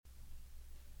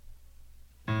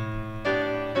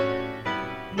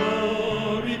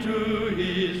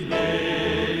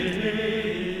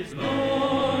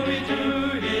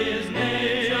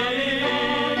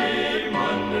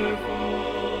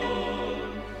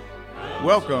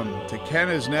Welcome to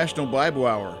Canada's National Bible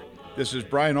Hour. This is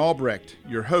Brian Albrecht,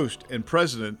 your host and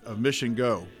president of Mission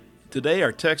Go. Today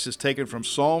our text is taken from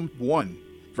Psalm 1,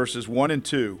 verses 1 and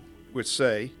 2, which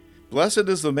say, "Blessed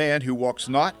is the man who walks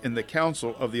not in the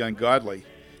counsel of the ungodly,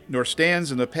 nor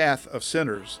stands in the path of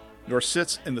sinners, nor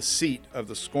sits in the seat of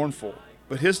the scornful.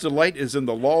 But his delight is in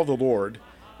the law of the Lord,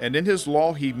 and in his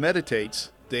law he meditates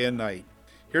day and night."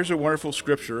 Here's a wonderful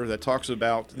scripture that talks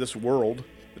about this world.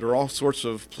 There are all sorts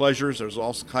of pleasures, there's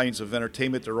all kinds of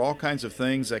entertainment, there are all kinds of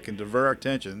things that can divert our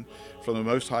attention from the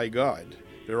Most High God.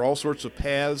 There are all sorts of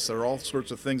paths, there are all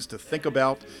sorts of things to think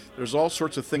about, there's all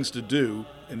sorts of things to do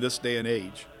in this day and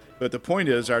age. But the point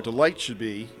is, our delight should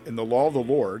be in the law of the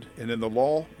Lord, and in the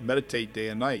law meditate day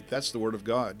and night. That's the Word of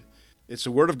God. It's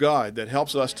the Word of God that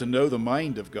helps us to know the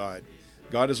mind of God.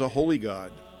 God is a holy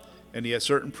God, and He has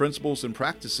certain principles and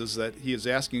practices that He is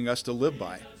asking us to live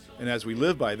by. And as we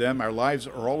live by them, our lives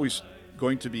are always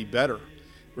going to be better.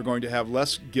 We're going to have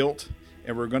less guilt,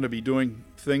 and we're going to be doing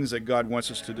things that God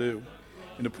wants us to do.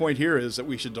 And the point here is that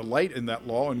we should delight in that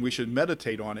law, and we should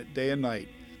meditate on it day and night.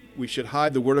 We should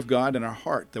hide the Word of God in our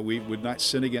heart, that we would not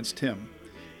sin against Him.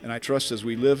 And I trust as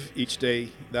we live each day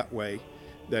that way,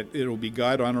 that it will be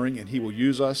God-honoring, and He will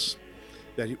use us,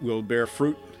 that it will bear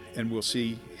fruit, and we'll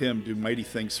see Him do mighty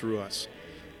things through us.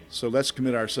 So let's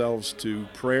commit ourselves to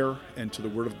prayer and to the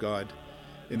Word of God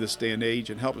in this day and age,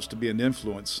 and help us to be an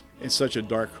influence in such a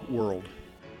dark world.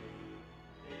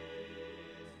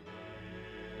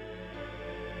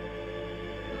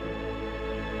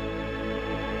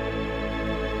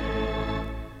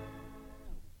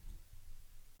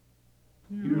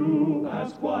 You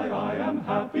ask why I am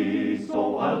happy,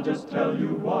 so I'll just tell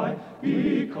you why.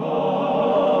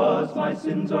 Because my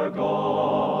sins are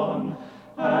gone.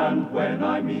 And when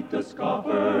I meet the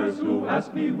scoffers who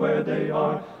ask me where they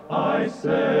are, I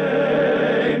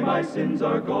say my sins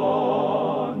are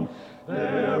gone.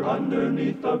 They're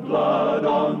underneath the blood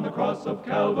on the cross of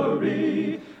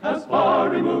Calvary, as far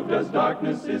removed as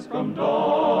darkness is from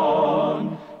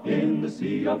dawn. In the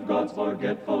sea of God's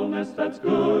forgetfulness that's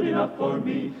good enough for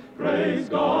me, praise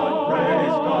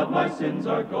God, my sins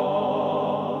are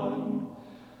gone.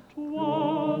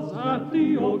 'Twas at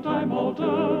the old-time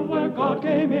altar where God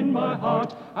came in my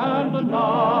heart, and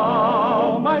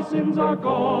now my sins are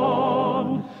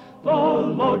gone. The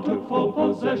Lord took full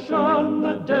possession,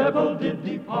 the devil did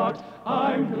depart.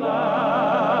 I'm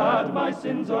glad my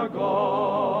sins are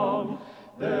gone.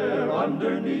 They're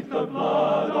underneath the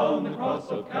blood on the cross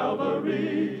of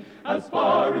Calvary, as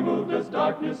far removed as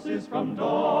darkness is from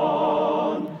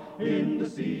dawn. In the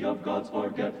sea of God's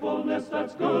forgetfulness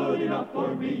that's good enough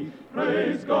for me,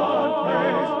 praise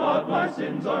God, my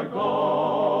sins are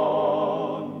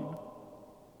gone.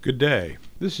 Good day.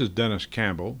 This is Dennis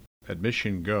Campbell at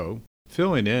Mission Go,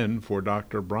 filling in for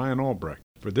Dr. Brian Albrecht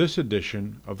for this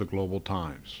edition of the Global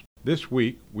Times. This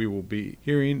week we will be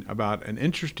hearing about an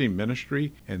interesting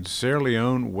ministry in Sierra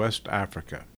Leone, West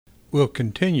Africa. We'll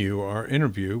continue our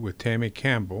interview with Tammy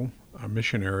Campbell, a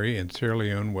missionary in Sierra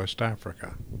Leone, West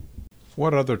Africa.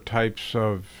 What other types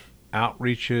of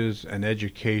outreaches and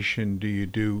education do you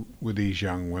do with these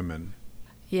young women?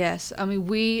 Yes,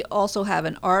 we also have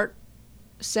an art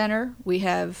center. We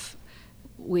have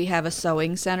a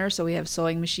sewing center, so we have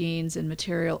sewing machines and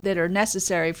material that are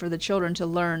necessary for the children to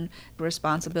learn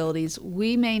responsibilities.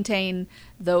 We maintain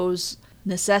those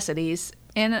necessities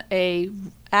in a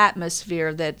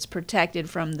atmosphere that's protected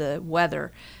from the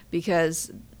weather,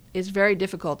 because it's very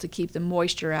difficult to keep the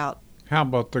moisture out. How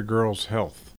about the girls'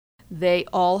 health? They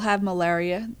all have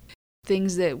malaria,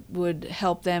 things that would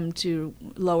help them to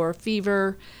lower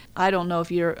fever. I don't know if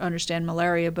you understand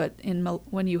malaria, but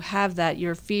when you have that,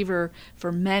 your fever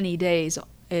for many days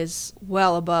is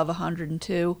well above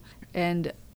 102,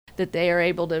 and that they are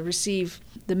able to receive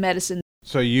the medicine.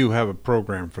 So you have a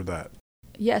program for that?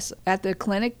 Yes, at the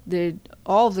clinic,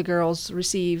 all of the girls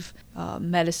receive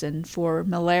medicine for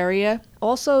malaria.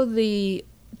 Also, the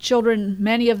children,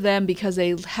 many of them, because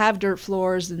they have dirt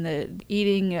floors and they're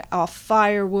eating off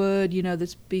firewood,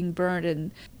 that's being burned,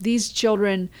 and these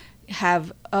children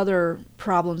have other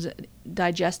problems,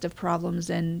 digestive problems,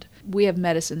 and we have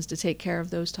medicines to take care of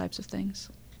those types of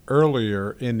things.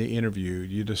 Earlier in the interview,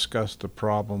 you discussed the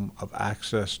problem of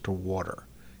access to water.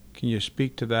 Can you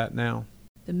speak to that now?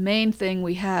 The main thing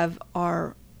we have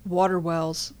are water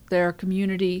wells. They're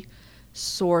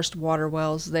community-sourced water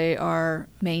wells. They are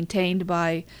maintained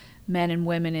by men and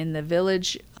women in the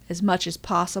village as much as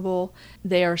possible.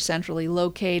 They are centrally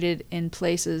located in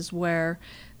places where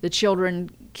the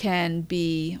children can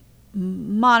be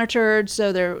monitored, so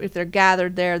if they're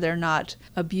gathered there, they're not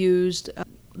abused.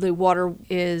 The water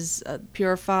is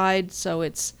purified, so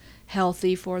it's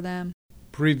healthy for them.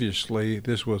 Previously,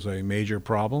 this was a major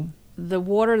problem. The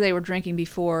water they were drinking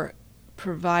before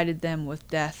provided them with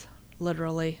death,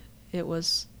 literally. It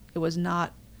was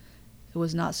not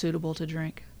suitable to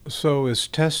drink. So is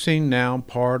testing now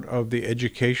part of the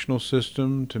educational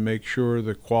system to make sure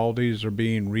the qualities are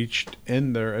being reached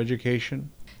in their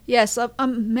education? Yes, I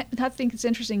think it's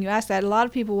interesting you asked that. A lot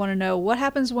of people want to know what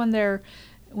happens when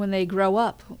they grow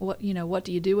up. What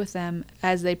do you do with them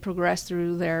as they progress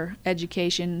through their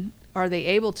education? Are they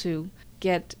able to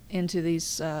get into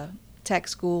these tech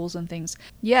schools and things?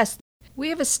 Yes, we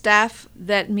have a staff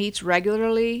that meets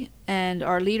regularly, and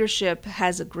our leadership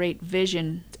has a great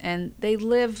vision, and they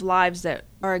live lives that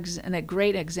are a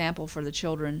great example for the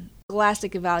children.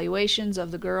 Scholastic evaluations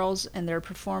of the girls and their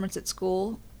performance at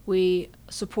school. We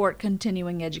support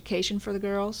continuing education for the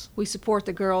girls. We support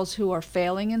the girls who are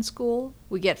failing in school.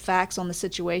 We get facts on the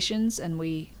situations, and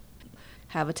we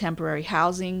have a temporary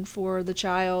housing for the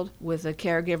child with a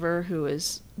caregiver who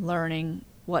is learning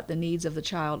what the needs of the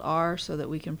child are so that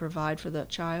we can provide for the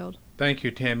child. Thank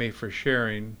you, Tammy, for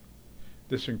sharing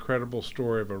this incredible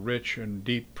story of a rich and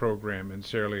deep program in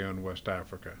Sierra Leone, West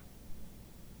Africa.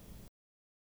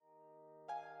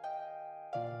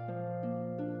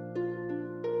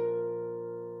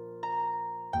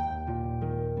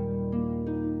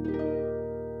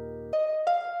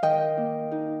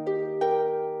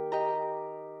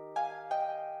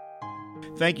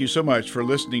 Thank you so much for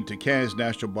listening to Canada's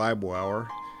National Bible Hour.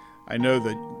 I know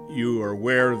that you are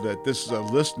aware that this is a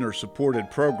listener-supported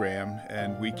program,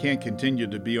 and we can't continue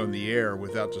to be on the air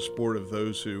without the support of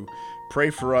those who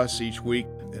pray for us each week,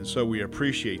 and so we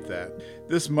appreciate that.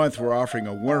 This month we're offering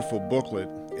a wonderful booklet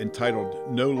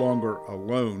entitled No Longer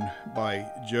Alone by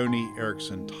Joni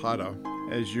Eareckson Tada.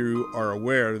 As you are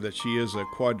aware that she is a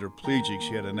quadriplegic,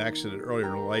 she had an accident earlier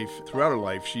in her life. Throughout her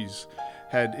life, she's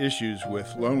had issues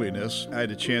with loneliness. I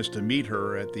had a chance to meet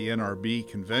her at the NRB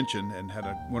convention and had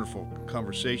a wonderful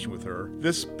conversation with her.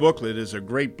 This booklet is a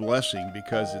great blessing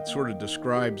because it sort of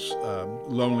describes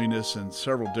loneliness in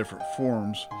several different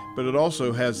forms, but it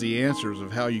also has the answers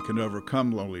of how you can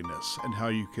overcome loneliness and how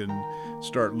you can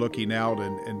start looking out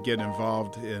and get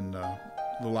involved in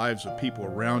the lives of people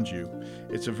around you.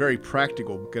 It's a very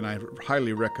practical book, and I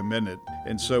highly recommend it.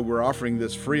 And so we're offering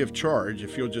this free of charge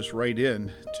if you'll just write in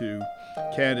to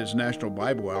Canada's National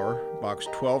Bible Hour, Box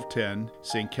 1210,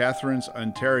 St. Catharines,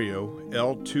 Ontario,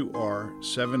 L2R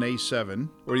 7A7,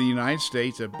 or the United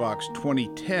States at Box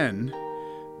 2010,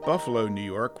 Buffalo, New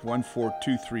York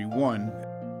 14231.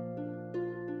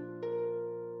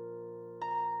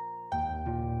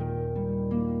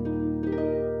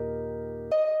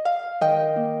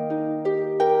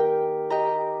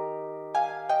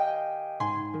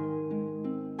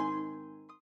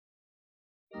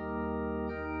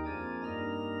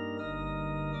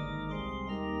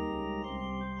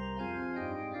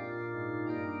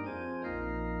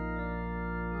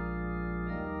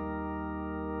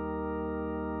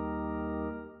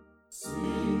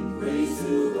 Sing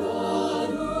praises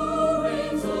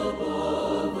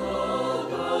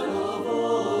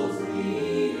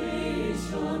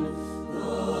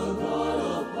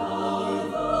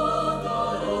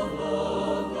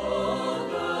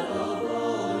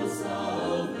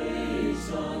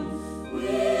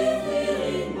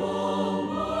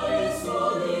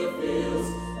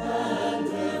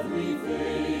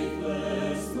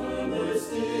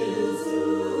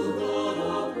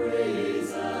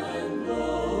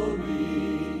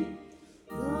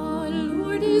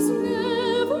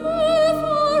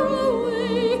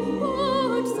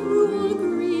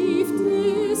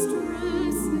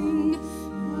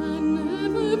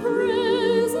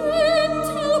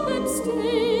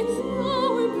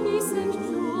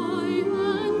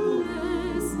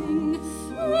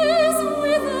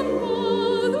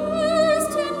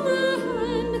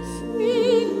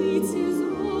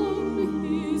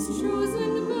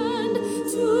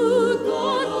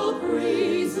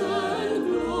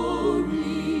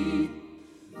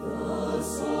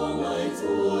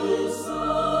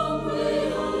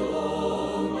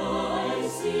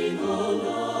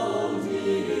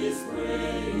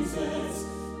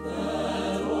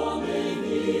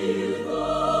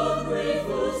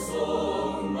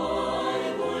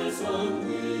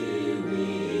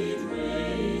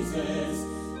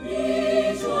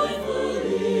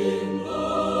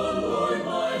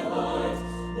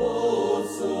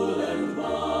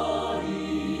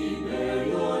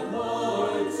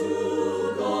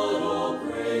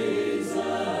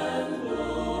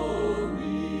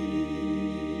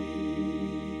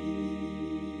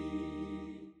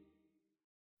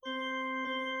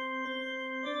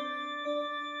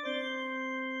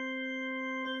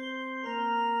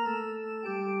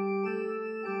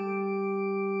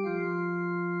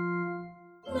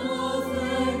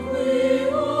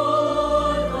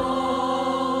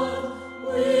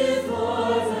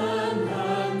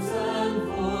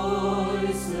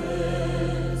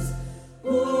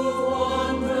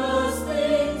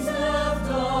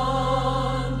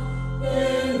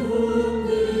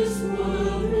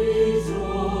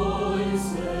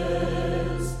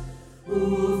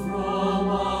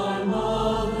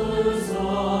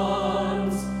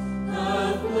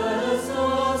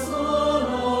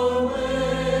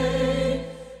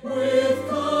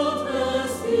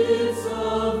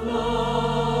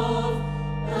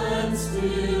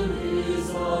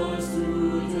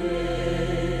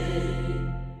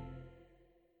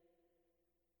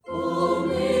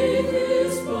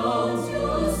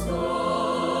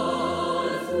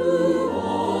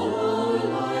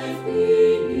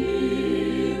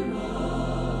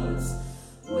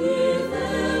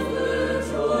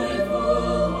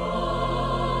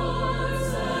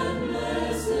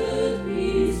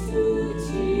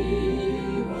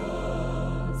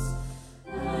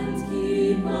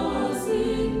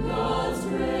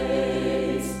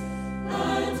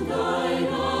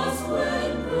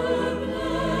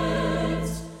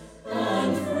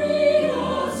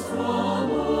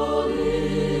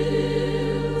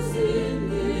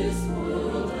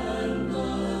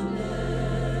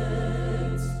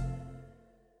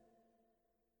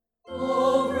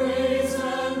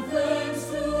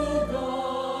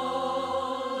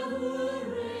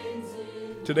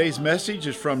Today's message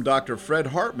is from Dr. Fred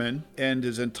Hartman and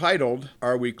is entitled,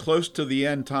 Are We Close to the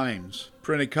End Times?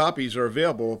 Printed copies are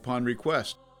available upon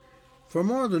request. For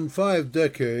more than 5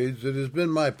 decades, it has been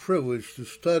my privilege to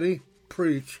study,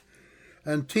 preach,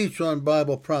 and teach on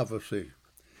Bible prophecy.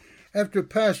 After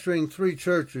pastoring 3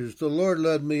 churches, the Lord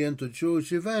led me into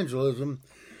Jewish evangelism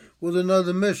with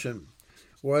another mission,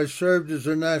 where I served as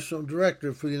their national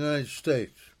director for the United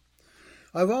States.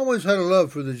 I've always had a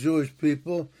love for the Jewish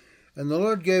people, and the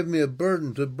Lord gave me a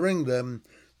burden to bring them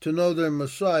to know their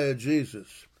Messiah,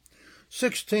 Jesus.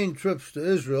 16 trips to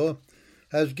Israel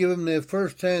has given me a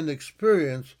first-hand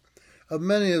experience of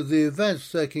many of the events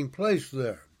taking place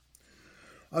there.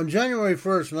 On January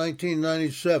 1st,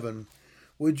 1997,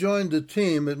 we joined the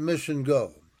team at Mission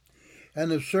Go and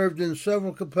have served in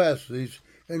several capacities,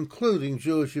 including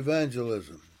Jewish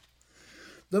evangelism.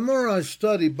 The more I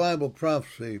study Bible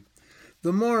prophecy,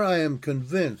 the more I am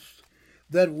convinced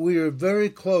that we are very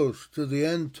close to the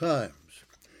end times,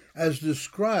 as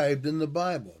described in the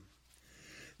Bible.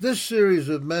 This series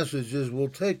of messages will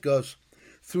take us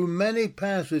through many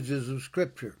passages of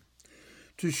Scripture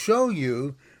to show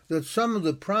you that some of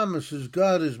the promises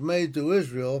God has made to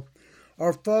Israel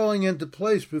are falling into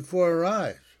place before our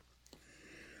eyes.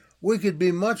 We could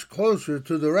be much closer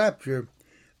to the rapture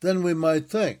than we might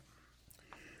think.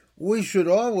 We should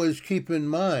always keep in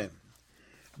mind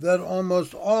that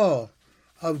almost all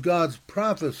of God's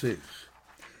prophecies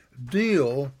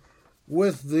deal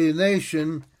with the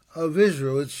nation of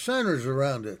Israel. It centers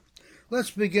around it.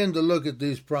 Let's begin to look at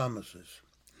these promises.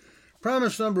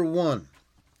 Promise number 1,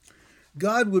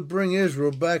 God would bring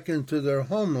Israel back into their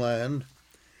homeland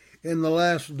in the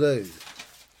last days.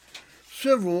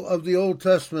 Several of the Old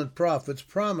Testament prophets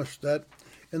promised that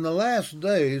in the last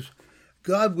days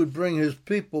God would bring his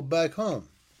people back home,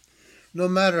 no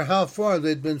matter how far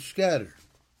they'd been scattered.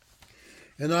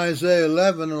 In Isaiah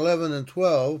 11:11 and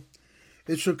 12,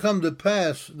 it shall come to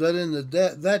pass that in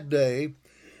that day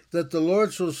that the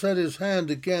Lord shall set his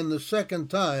hand again the second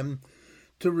time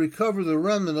to recover the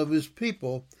remnant of his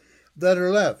people that are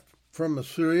left from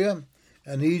Assyria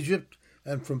and Egypt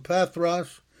and from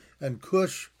Pathros and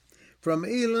Cush, from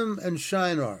Elam and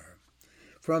Shinar,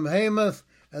 from Hamath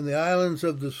and the islands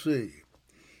of the sea.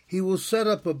 He will set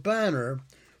up a banner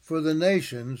for the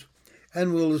nations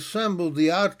and will assemble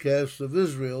the outcasts of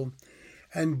Israel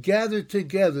and gather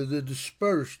together the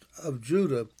dispersed of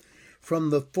Judah from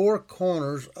the 4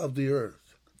 corners of the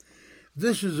earth.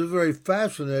 This is a very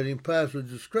fascinating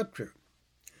passage of Scripture.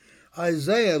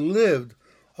 Isaiah lived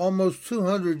almost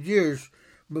 200 years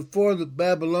before the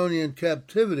Babylonian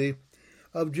captivity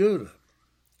of Judah.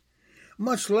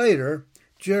 Much later,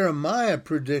 Jeremiah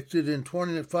predicted in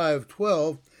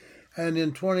 25:12 and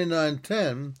in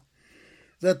 29:10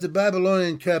 that the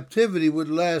Babylonian captivity would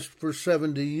last for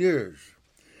 70 years.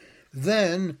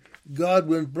 Then God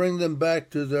would bring them back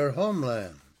to their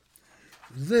homeland.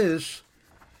 This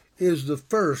is the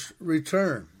first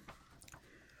return.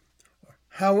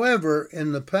 However,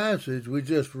 in the passage we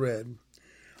just read,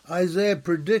 Isaiah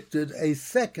predicted a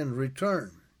second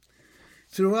return.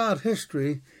 Throughout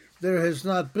history, there has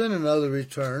not been another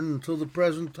return until the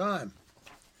present time.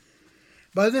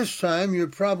 By this time, you're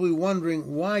probably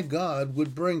wondering why God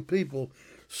would bring people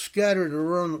scattered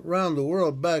around the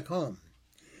world back home.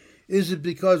 Is it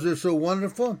because they're so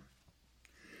wonderful?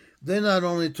 They not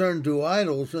only turned to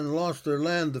idols and lost their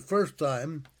land the first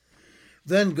time,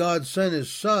 then God sent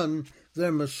his Son,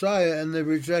 their Messiah, and they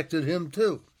rejected him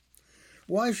too.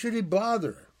 Why should he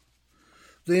bother?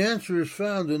 The answer is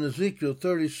found in Ezekiel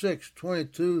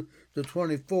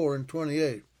 36:22-24 and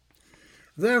 28.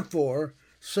 Therefore,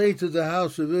 say to the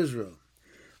house of Israel,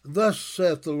 Thus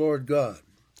saith the Lord God,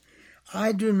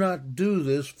 I do not do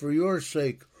this for your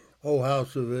sake, O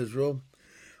house of Israel,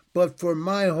 but for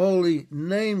my holy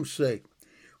name's sake,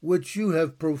 which you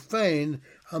have profaned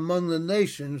among the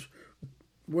nations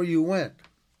where you went.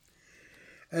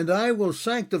 And I will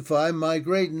sanctify my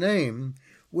great name,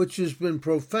 which has been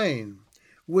profaned,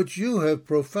 which you have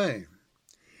profaned.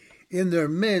 In their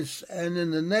midst and in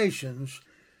the nations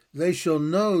they shall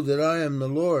know that I am the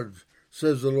Lord,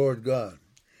 says the Lord God,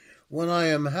 when I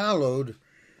am hallowed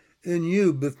in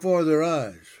you before their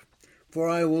eyes. For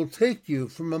I will take you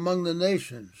from among the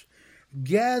nations,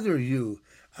 gather you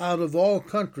out of all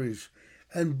countries,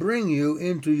 and bring you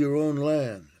into your own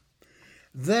land.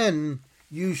 Then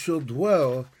you shall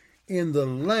dwell in the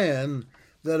land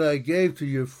that I gave to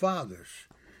your fathers.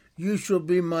 You shall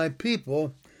be my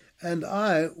people, and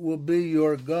I will be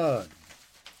your God.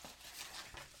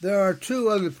 There are 2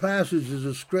 other passages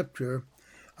of Scripture,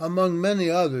 among many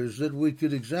others, that we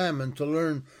could examine to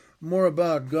learn more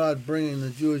about God bringing the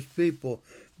Jewish people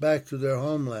back to their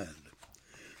homeland.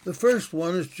 The first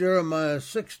one is Jeremiah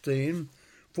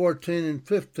 16:14 and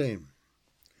 15.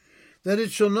 That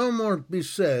it shall no more be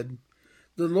said,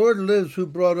 the Lord lives who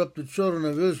brought up the children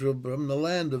of Israel from the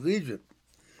land of Egypt.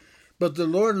 But the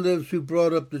Lord lives who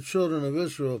brought up the children of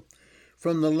Israel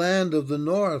from the land of the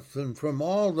north and from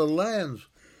all the lands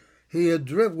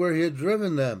where he had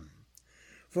driven them.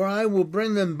 For I will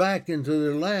bring them back into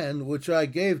their land which I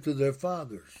gave to their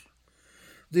fathers.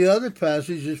 The other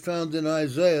passage is found in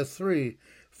Isaiah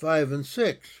 3:5 and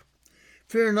 6.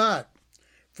 Fear not,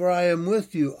 for I am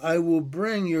with you. I will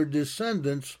bring your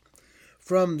descendants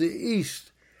from the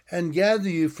east and gather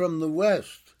you from the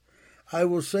west. I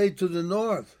will say to the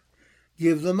north,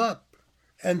 give them up,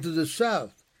 and to the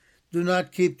south, do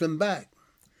not keep them back.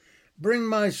 Bring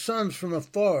my sons from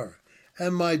afar,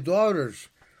 and my daughters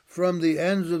from the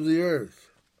ends of the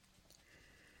earth.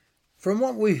 From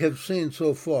what we have seen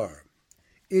so far,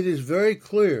 it is very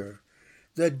clear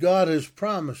that God has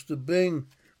promised to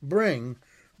bring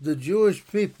the Jewish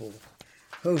people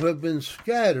who have been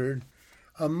scattered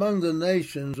among the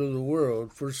nations of the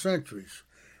world for centuries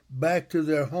back to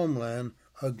their homeland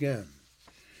again.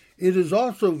 It is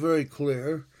also very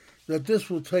clear that this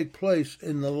will take place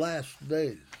in the last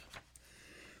days.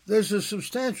 There's a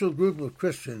substantial group of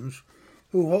Christians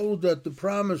who hold that the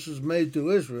promises made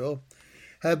to Israel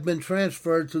have been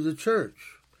transferred to the church.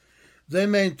 They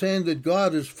maintain that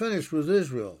God is finished with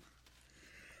Israel.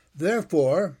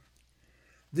 Therefore,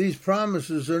 these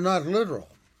promises are not literal.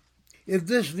 If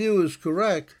this view is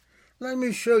correct, let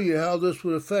me show you how this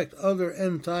would affect other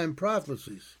end-time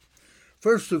prophecies.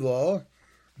 First of all,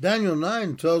 Daniel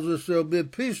 9 tells us there will be a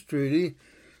peace treaty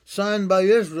signed by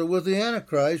Israel with the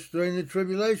Antichrist during the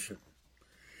tribulation.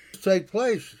 This will take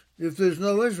place if there's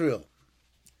no Israel.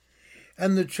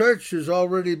 And the church has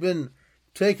already been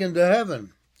taken to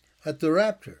heaven at the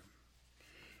rapture.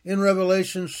 In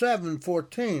Revelation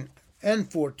 7:14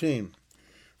 and 14,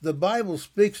 the Bible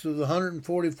speaks of the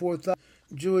 144,000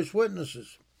 Jewish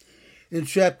witnesses. In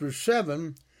chapter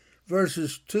 7,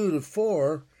 verses 2 to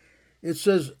 4, it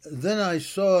says, Then I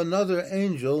saw another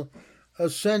angel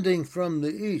ascending from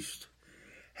the east,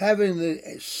 having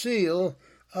the seal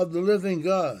of the living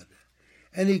God.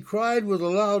 And he cried with a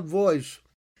loud voice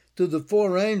to the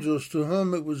four angels to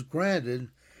whom it was granted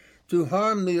to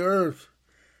harm the earth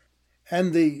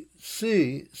and the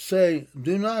sea, say,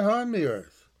 Do not harm the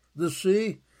earth, the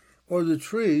sea, or the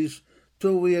trees,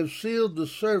 till we have sealed the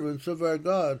servants of our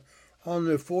God on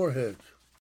their foreheads.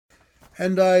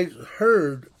 And I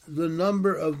heard the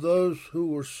number of those who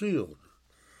were sealed,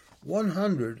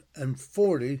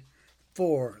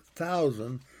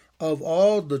 144,000 of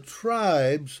all the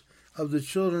tribes of the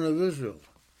children of Israel.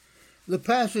 The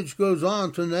passage goes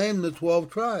on to name the 12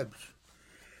 tribes,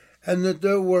 and that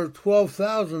there were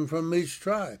 12,000 from each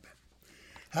tribe.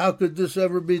 How could this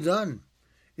ever be done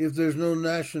if there's no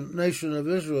nation of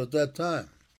Israel at that time?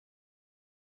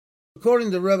 According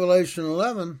to Revelation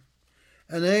 11,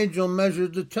 an angel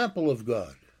measured the temple of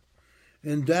God.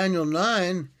 In Daniel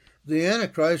 9, the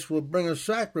Antichrist will bring a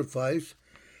sacrifice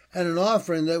and an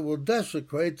offering that will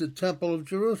desecrate the temple of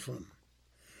Jerusalem.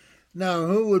 Now,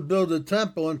 who would build a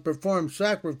temple and perform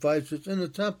sacrifices in a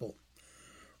temple?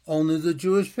 Only the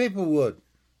Jewish people would.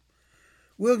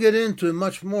 We'll get into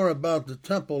much more about the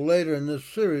temple later in this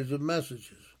series of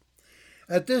messages.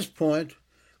 At this point,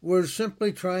 we're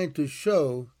simply trying to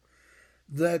show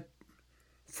that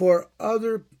for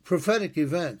other prophetic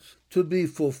events to be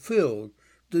fulfilled,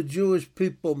 the Jewish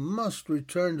people must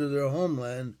return to their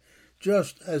homeland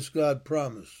just as God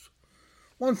promised.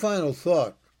 One final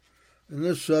thought in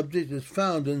this subject is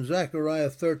found in Zechariah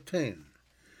 13.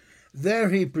 There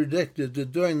he predicted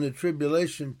that during the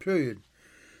tribulation period,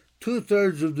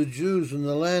 2/3 of the Jews in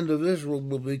the land of Israel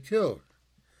will be killed.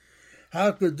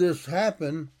 How could this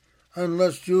happen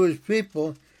unless Jewish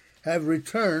people have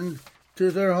returned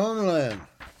to their homeland?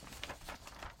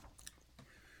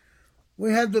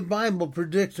 We have the Bible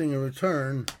predicting a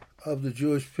return of the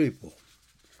Jewish people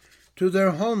to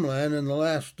their homeland in the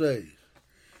last days.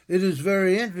 It is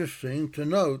very interesting to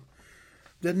note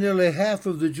that nearly half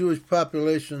of the Jewish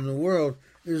population in the world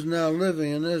is now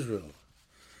living in Israel.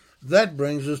 That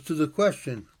brings us to the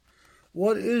question,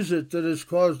 what is it that has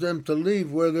caused them to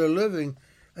leave where they're living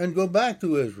and go back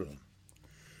to Israel?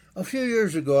 A few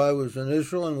years ago I was in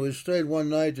Israel and we stayed one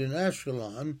night in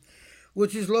Ashkelon,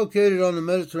 which is located on the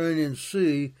Mediterranean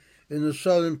Sea in the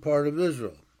southern part of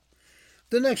Israel.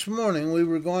 The next morning we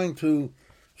were going to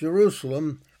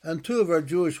Jerusalem, and 2 of our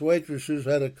Jewish waitresses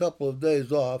had a couple of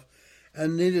days off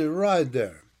and needed a ride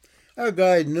there. Our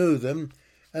guide knew them,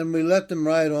 and we let them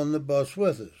ride on the bus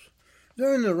with us.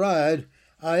 During the ride,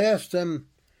 I asked them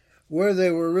where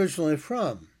they were originally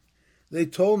from. They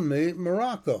told me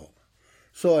Morocco.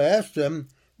 So I asked them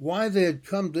why they had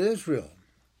come to Israel.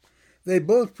 They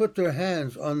both put their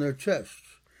hands on their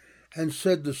chests and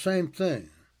said the same thing.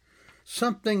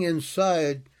 Something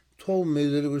inside told me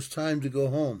that it was time to go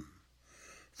home.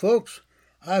 Folks,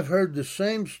 I've heard the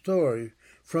same story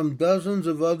from dozens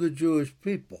of other Jewish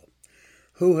people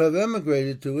who have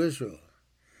emigrated to Israel.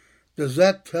 Does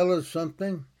that tell us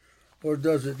something, or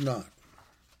does it not?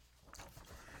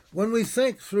 When we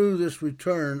think through this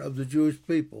return of the Jewish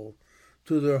people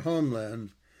to their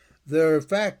homeland, there are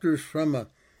factors from a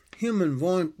human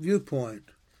viewpoint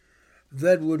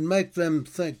that would make them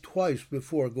think twice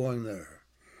before going there.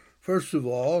 First of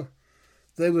all,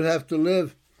 they would have to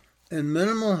live in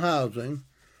minimal housing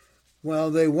while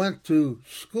they went to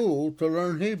school to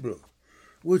learn Hebrew,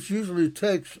 which usually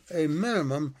takes a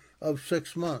minimum of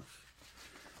 6 months.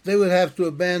 They would have to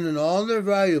abandon all their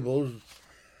valuables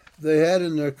they had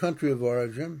in their country of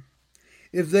origin.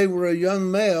 If they were a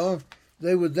young male,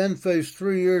 they would then face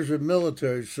 3 years of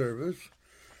military service.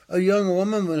 A young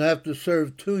woman would have to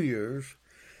serve 2 years.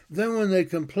 Then when they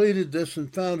completed this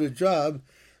and found a job,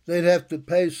 they'd have to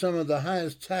pay some of the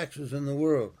highest taxes in the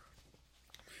world.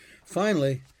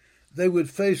 Finally, they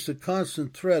would face the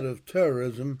constant threat of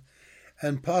terrorism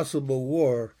and possible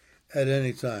war at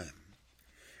any time.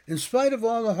 In spite of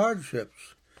all the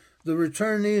hardships the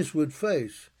returnees would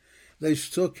face, they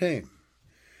still came.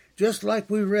 Just like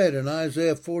we read in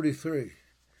Isaiah 43.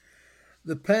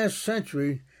 The past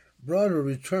century brought a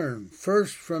return,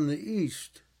 first from the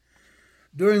East.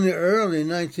 During the early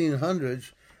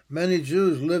 1900s, many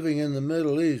Jews living in the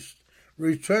Middle East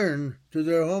returned to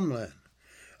their homeland.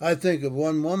 I think of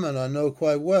one woman I know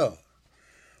quite well.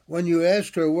 When you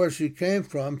ask her where she came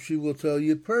from, she will tell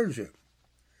you Persia.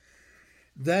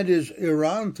 That is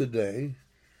Iran today,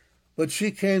 but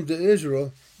she came to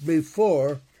Israel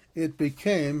before it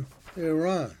became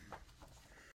Iran.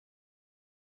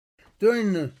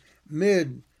 During the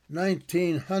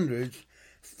mid-1900s,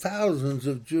 thousands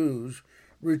of Jews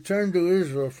returned to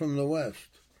Israel from the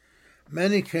West.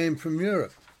 Many came from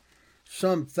Europe.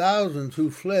 Some thousands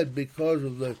who fled because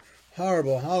of the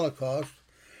horrible Holocaust,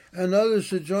 and others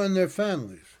to join their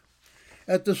families.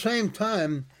 At the same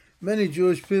time, many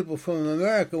Jewish people from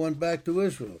America went back to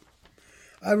Israel.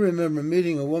 I remember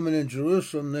meeting a woman in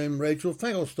Jerusalem named Rachel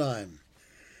Finkelstein,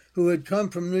 who had come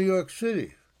from New York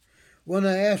City. When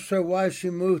I asked her why she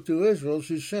moved to Israel,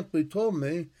 she simply told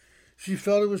me she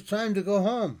felt it was time to go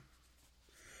home.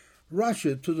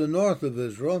 Russia, to the north of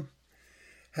Israel,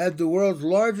 had the world's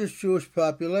largest Jewish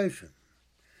population.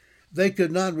 They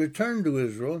could not return to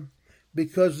Israel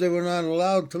because they were not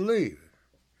allowed to leave.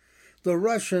 The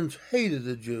Russians hated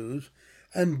the Jews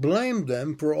and blamed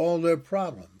them for all their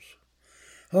problems.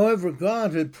 However,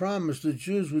 God had promised the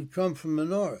Jews would come from the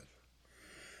north.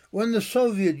 When the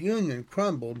Soviet Union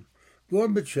crumbled,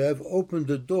 Gorbachev opened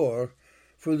the door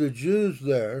for the Jews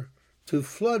there to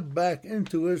flood back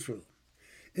into Israel.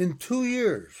 In 2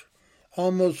 years,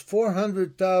 almost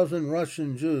 400,000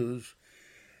 Russian Jews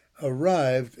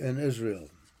arrived in Israel.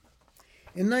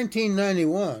 In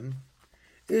 1991,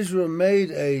 Israel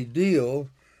made a deal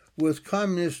with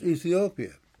communist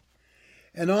Ethiopia.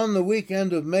 And on the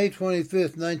weekend of May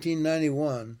 25,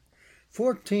 1991,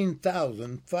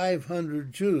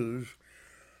 14,500 Jews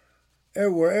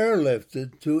were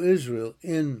airlifted to Israel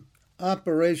in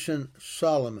Operation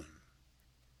Solomon.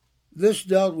 This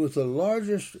dealt with the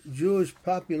largest Jewish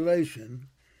population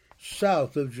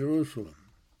south of Jerusalem,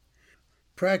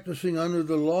 practicing under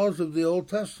the laws of the Old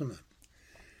Testament.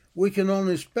 We can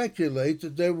only speculate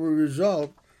that they were a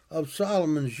result of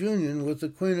Solomon's union with the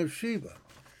Queen of Sheba,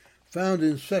 found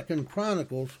in 2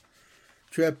 Chronicles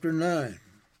chapter 9.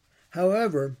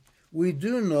 However, we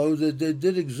do know that they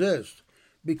did exist,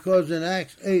 because in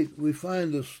Acts 8 we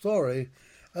find the story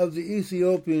of the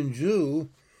Ethiopian Jew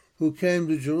who came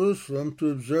to Jerusalem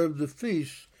to observe the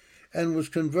feast and was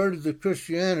converted to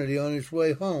Christianity on his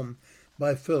way home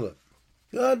by Philip.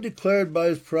 God declared by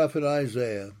his prophet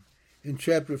Isaiah in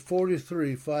chapter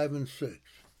 43, 5 and 6,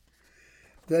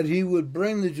 that he would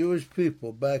bring the Jewish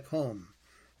people back home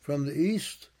from the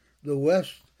east, the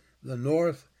west, the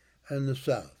north, and the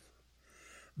south.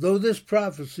 Though this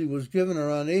prophecy was given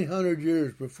around 800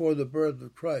 years before the birth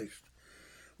of Christ,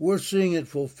 we're seeing it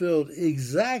fulfilled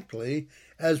exactly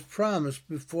as promised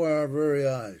before our very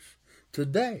eyes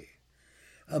today.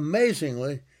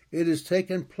 Amazingly, it has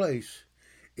taken place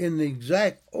in the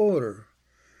exact order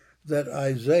that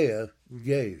Isaiah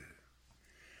gave.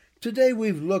 Today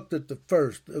we've looked at the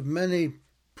first of many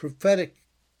prophetic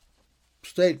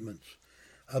statements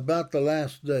about the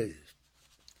last days.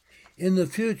 In the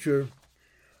future,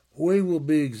 we will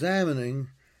be examining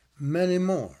many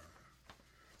more.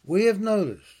 We have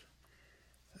noticed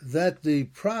that the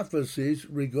prophecies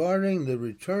regarding the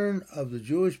return of the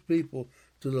Jewish people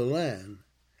to the land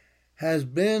has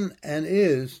been and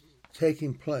is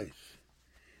taking place.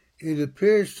 It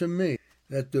appears to me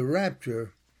that the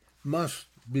rapture must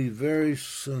be very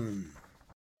soon.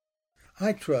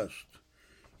 I trust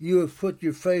you have put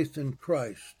your faith in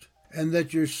Christ and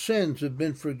that your sins have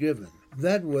been forgiven.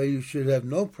 That way you should have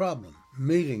no problem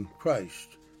meeting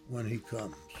Christ when he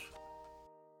comes.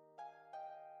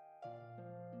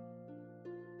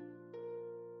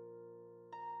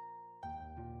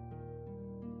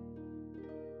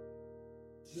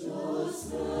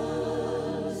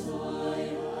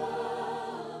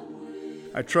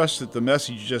 I trust that the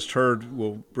message you just heard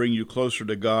will bring you closer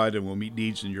to God and will meet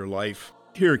needs in your life.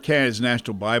 Here at Canada's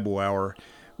National Bible Hour,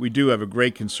 we do have a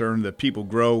great concern that people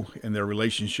grow in their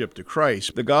relationship to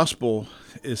Christ. The gospel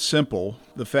is simple.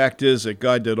 The fact is that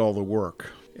God did all the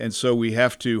work. And so we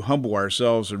have to humble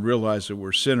ourselves and realize that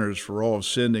we're sinners, for all have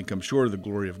sinned and come short of the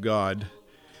glory of God.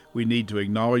 We need to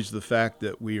acknowledge the fact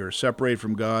that we are separated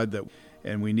from God,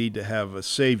 and we need to have a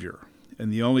Savior.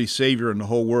 And the only Savior in the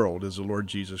whole world is the Lord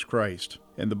Jesus Christ.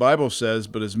 And the Bible says,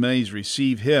 "But as many as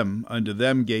receive him, unto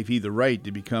them gave he the right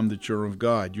to become the children of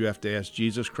God." You have to ask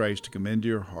Jesus Christ to come into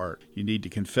your heart. You need to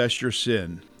confess your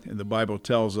sin. And the Bible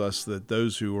tells us that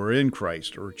those who are in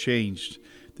Christ are changed.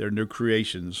 They're new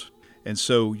creations. And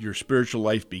so your spiritual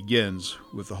life begins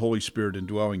with the Holy Spirit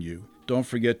indwelling you. Don't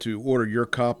forget to order your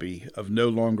copy of No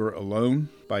Longer Alone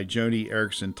by Joni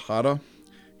Eareckson Tada.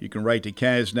 You can write to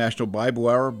Canada's National Bible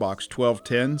Hour, Box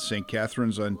 1210, St.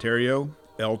 Catharines, Ontario,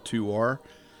 L2R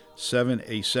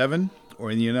 7A7, or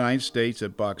in the United States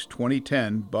at Box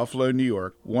 2010, Buffalo, New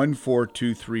York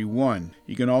 14231.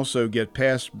 You can also get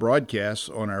past broadcasts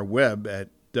on our web at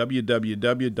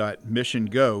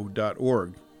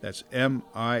www.missiongo.org. That's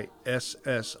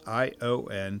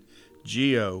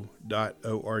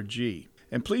MISSIONGO.org.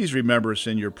 And please remember us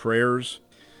in your prayers.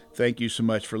 Thank you so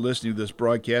much for listening to this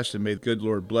broadcast, and may the good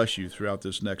Lord bless you throughout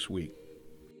this next week.